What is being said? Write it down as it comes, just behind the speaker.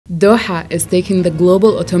Doha is taking the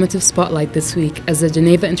global automotive spotlight this week as the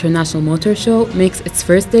Geneva International Motor Show makes its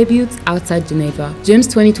first debuts outside Geneva. GIMS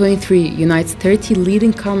 2023 unites 30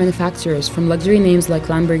 leading car manufacturers from luxury names like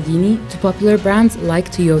Lamborghini to popular brands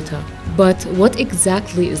like Toyota. But what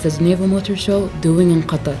exactly is the Geneva Motor Show doing in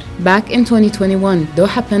Qatar? Back in 2021,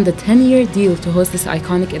 Doha penned a 10-year deal to host this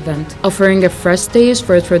iconic event, offering a fresh stage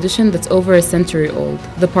for a tradition that's over a century old.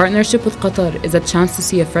 The partnership with Qatar is a chance to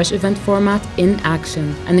see a fresh event format in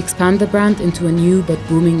action and expand the brand into a new but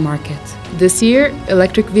booming market. This year,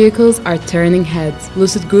 electric vehicles are turning heads.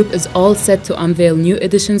 Lucid Group is all set to unveil new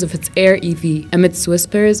editions of its Air EV amidst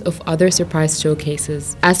whispers of other surprise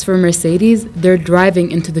showcases. As for Mercedes, they're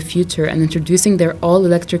driving into the future and introducing their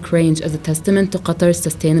all-electric range as a testament to Qatar's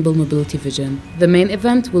sustainable mobility vision. The main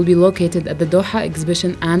event will be located at the Doha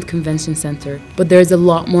Exhibition and Convention Center, but there's a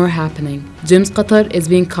lot more happening. GIMS Qatar is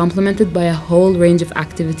being complemented by a whole range of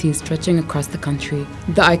activities stretching across the country.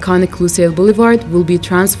 The iconic Lusail Boulevard will be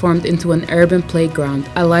transformed into an urban playground,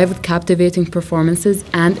 alive with captivating performances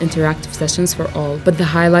and interactive sessions for all. But the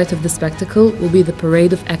highlight of the spectacle will be the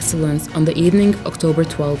Parade of Excellence on the evening of October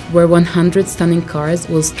 12th, where 100 stunning cars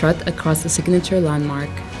will strut across the signature landmark.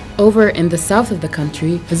 Over in the south of the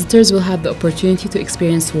country, visitors will have the opportunity to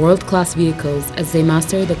experience world-class vehicles as they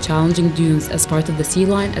master the challenging dunes as part of the Sea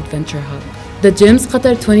Line Adventure Hub. The GIMS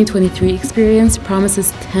Qatar 2023 experience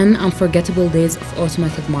promises 10 unforgettable days of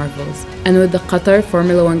automotive marvels. And with the Qatar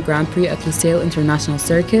Formula One Grand Prix at Lusail International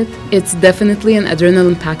Circuit, it's definitely an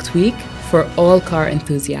adrenaline-packed week for all car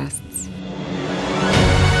enthusiasts.